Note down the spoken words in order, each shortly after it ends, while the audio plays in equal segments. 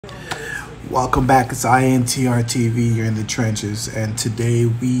Welcome back. It's INTR TV. You're in the trenches, and today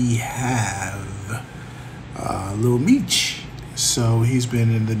we have Lil Meech. So he's been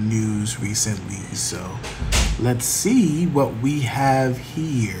in the news recently. So let's see what we have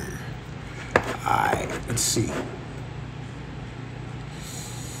here. Alright, let's see.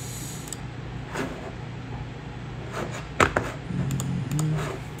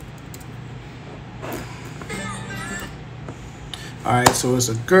 Alright, so it's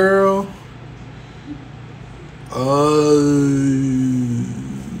a girl.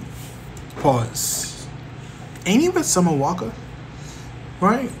 Pause. Ain't he with Summer Walker?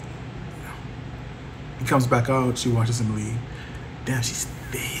 Right? He comes back out, she watches him leave. Damn, she's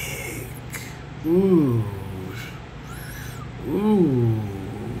thick. Ooh. Ooh.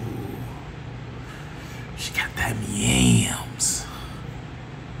 She got that yams.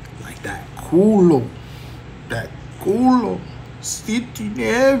 Like that culo. That culo. Sitting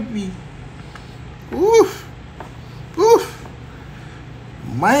heavy. Oof. Oof.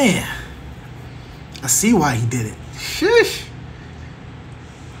 Man. I see why he did it. Sheesh.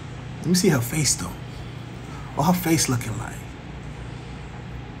 Let me see her face though. What her face looking like?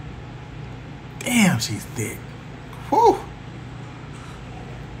 Damn, she's thick. Whew.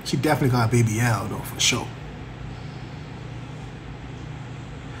 She definitely got a baby L though, for sure.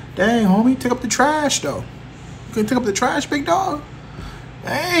 Dang, homie, take up the trash though. You can take up the trash, big dog?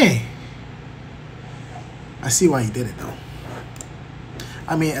 Hey. I see why he did it though.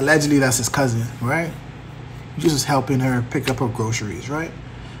 I mean, allegedly that's his cousin, right? He's just helping her pick up her groceries, right?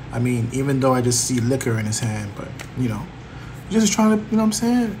 I mean, even though I just see liquor in his hand, but you know, he's just trying to, you know what I'm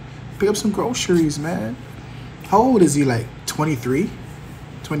saying? Pick up some groceries, man. How old is he? Like 23?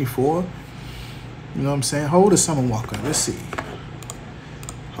 24? You know what I'm saying? How old is Summer Walker? Let's see.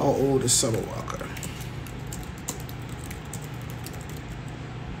 How old is Summer Walker?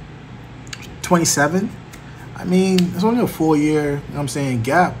 27. I mean, it's only a 4-year, you know what I'm saying,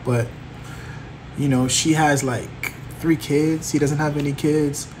 gap, but you know, she has like 3 kids. He doesn't have any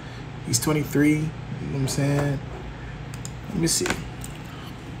kids. He's 23. You know what I'm saying? Let me see.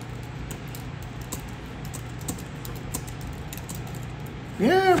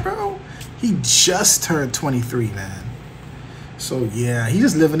 Yeah, bro. He just turned 23, man. So yeah, he's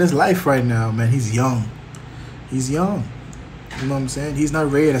just living his life right now, man. He's young. He's young. You know what I'm saying? He's not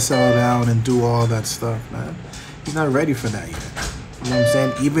ready to settle down and do all that stuff, man. He's not ready for that yet. You know what I'm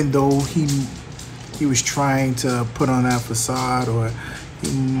saying? Even though he was trying to put on that facade, or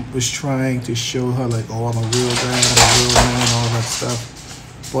he was trying to show her like, oh, I'm a real guy, I'm a real man, all that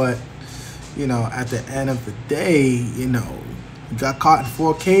stuff. But, you know, at the end of the day, you know, you got caught in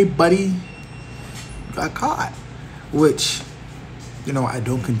 4K, buddy. You got caught. Which, you know, I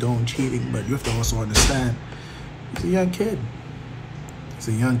don't condone cheating, but you have to also understand, he's a young kid. He's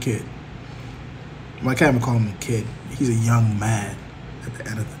a young kid. Well, I can't even call him a kid. He's a young man at the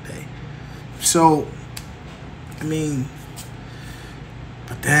end of the day. So, I mean,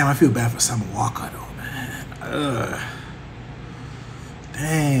 but damn, I feel bad for Summer Walker though, man. Ugh.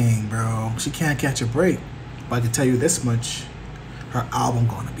 Dang, bro. She can't catch a break. But I can tell you this much. Her album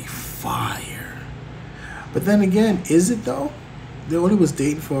gonna be fire. But then again, is it though? They only was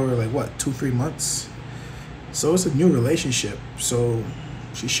dating for like, what, 2-3 months? So it's a new relationship. So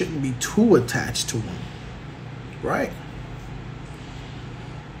she shouldn't be too attached to him. Right?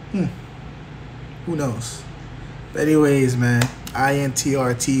 Who knows? But anyways, man,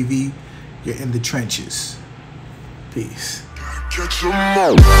 INTR TV, you're in the trenches. Peace.